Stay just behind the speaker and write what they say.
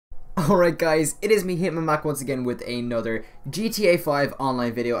Alright guys, it is me Hitman back once again with another GTA 5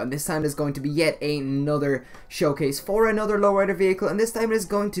 online video, and this time is going to be yet another showcase for another lowrider vehicle, and this time it is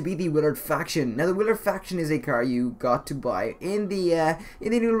going to be the WILLARD faction. Now the WILLARD faction is a car you got to buy in the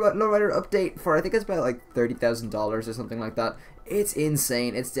new lowrider update for, I think it's about like $30,000 or something like that. It's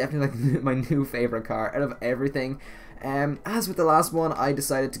insane. It's definitely like my new favorite car out of everything. As with the last one, I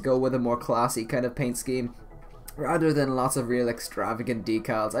decided to go with a more classy kind of paint scheme rather than lots of real extravagant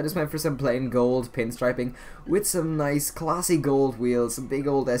decals. I just went for some plain gold pinstriping with some nice classy gold wheels, some big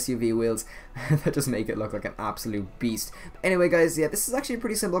old SUV wheels that just make it look like an absolute beast. Anyway guys, yeah, this is actually a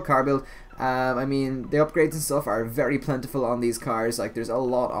pretty simple car build. I mean, the upgrades and stuff are very plentiful on these cars. Like, there's a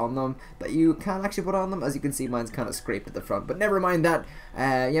lot on them that you can actually put on them. As you can see, mine's kind of scraped at the front, but never mind that.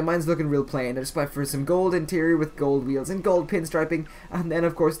 Yeah, mine's looking real plain. I just went for some gold interior with gold wheels and gold pinstriping, and then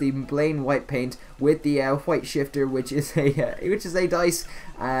of course the plain white paint with the white shifter, which is a dice.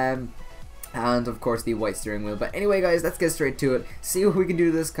 And of course the white steering wheel. But anyway guys, let's get straight to it, see what we can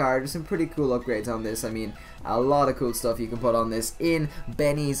do to this car. There's some pretty cool upgrades on this. I mean, a lot of cool stuff you can put on this in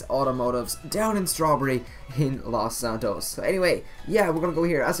Benny's Automotives down in Strawberry in Los Santos. So anyway, yeah, we're gonna go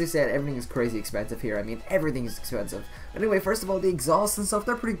here. As I said, everything is crazy expensive here. I mean, everything is expensive. Anyway, first of all, the exhausts and stuff,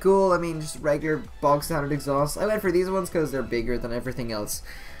 they're pretty cool. I mean, just regular bog standard exhausts. I went for these ones because they're bigger than everything else,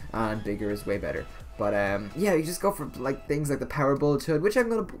 and bigger is way better. But yeah, you just go for like things like the power bullet hood, which I'm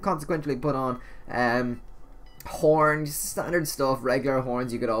gonna consequently put on. Horns, standard stuff, regular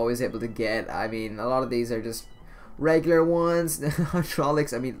horns you could always able to get. I mean, a lot of these are just regular ones.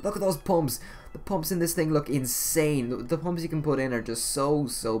 Hydraulics, I mean, look at those pumps. The pumps in this thing look insane. The pumps you can put in are just so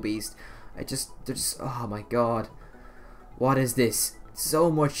beast. They're just, oh my god. What is this?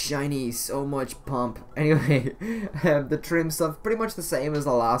 So much shiny, so much pump. Anyway, the trim stuff pretty much the same as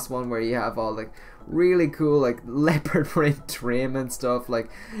the last one, where you have all like really cool like leopard print trim and stuff. Like,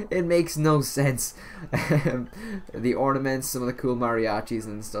 it makes no sense. The ornaments, some of the cool mariachis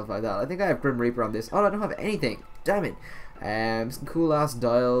and stuff like that. I think I have Grim Reaper on this. Oh, I don't have anything. Damn it. Some cool ass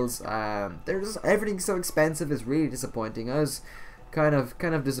dials. There's everything's so expensive. It's really disappointing. I was kind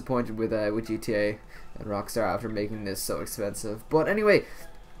of disappointed with GTA and Rockstar after making this so expensive. But anyway,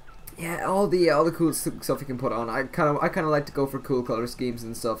 yeah, all the cool stuff you can put on. I kind of like to go for cool color schemes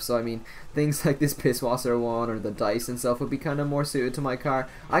and stuff. So I mean, things like this Pisswasser one or the dice and stuff would be kind of more suited to my car.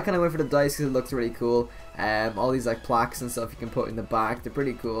 I kind of went for the dice because it looks really cool. All these like plaques and stuff you can put in the back, they're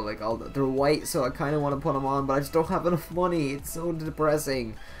pretty cool. Like, they're white, so I kind of want to put them on, but I just don't have enough money. It's so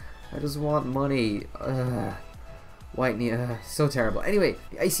depressing. I just want money. White, so terrible. Anyway,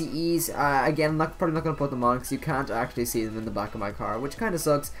 the ICEs, again, I'm probably not going to put them on because you can't actually see them in the back of my car, which kind of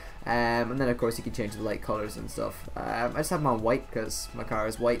sucks. And then of course you can change the light colors and stuff. I just have them on white because my car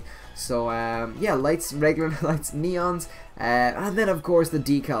is white. So yeah, lights, regular lights, neons, and then of course the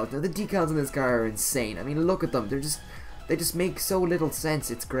decals. Now the decals in this car are insane. I mean, look at them. They just make so little sense.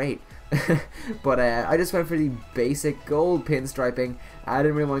 It's great. But I just went for the basic gold pinstriping. I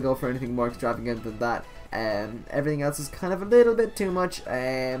didn't really want to go for anything more extravagant than that. Everything else is kind of a little bit too much.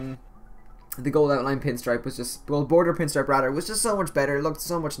 The gold outline pinstripe was just, well, border pinstripe rather, was just so much better. It looked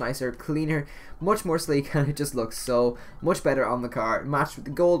so much nicer, cleaner, much more sleek, and it just looks so much better on the car. Matched with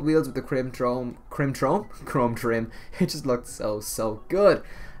the gold wheels with the chrome trim. It just looked so good.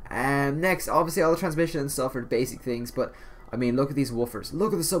 Next, obviously all the transmission and stuff are basic things, but I mean, look at these woofers.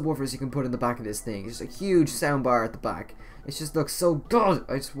 Look at the subwoofers you can put in the back of this thing. It's just a huge sound bar at the back. It just looks so good.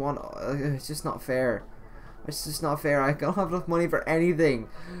 I just want, it's just not fair. It's just not fair. I don't have enough money for anything.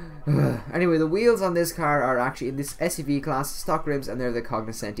 Anyway, the wheels on this car are actually in this SUV class, stock rims, and they're the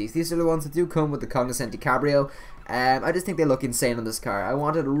Cognoscentes. These are the ones that do come with the Cognoscenti Cabrio. I just think they look insane on this car. I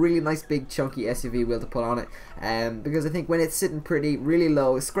wanted a really nice big chunky SUV wheel to put on it, because I think when it's sitting pretty really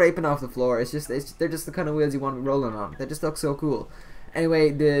low, scraping off the floor, they're just the kind of wheels you want to be rolling on. They just look so cool. Anyway,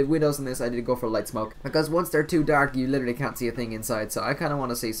 the windows on this, I did go for light smoke, because once they're too dark, you literally can't see a thing inside. So I kind of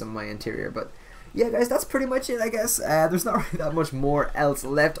want to see some of my interior, but yeah guys, that's pretty much it, I guess. There's not really that much more else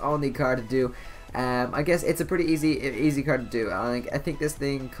left on the car to do. I guess it's a pretty easy car to do. I think this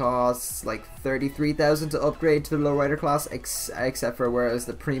thing costs like 33,000 to upgrade to the lowrider class, except for whereas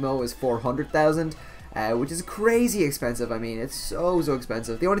the Primo is 400,000. Which is crazy expensive. I mean, it's so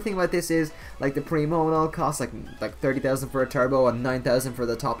expensive. The only thing about this is, like, the Primo and all costs like 30,000 for a turbo and 9,000 for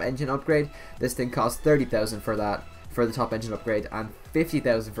the top engine upgrade. This thing costs 30,000 for that, for the top engine upgrade, and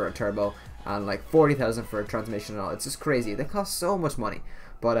 50,000 for a turbo, and like 40,000 for a transmission and all. It's just crazy. They cost so much money.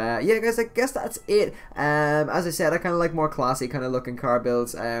 But yeah, guys, I guess that's it. As I said, I kind of like more classy kind of looking car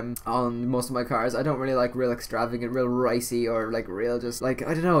builds on most of my cars. I don't really like real extravagant, real ricey, or like real just like,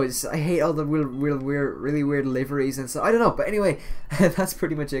 I don't know, I hate all the really weird liveries and so I don't know. But anyway, that's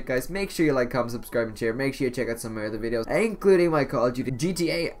pretty much it, guys. Make sure you like, comment, subscribe, and share. Make sure you check out some of my other videos, including my Call of Duty,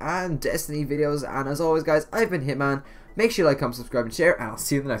 GTA, and Destiny videos. And as always, guys, I've been Hitman. Make sure you like, comment, subscribe, and share, and I'll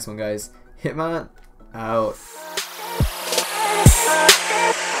see you in the next one, guys. Hitman out.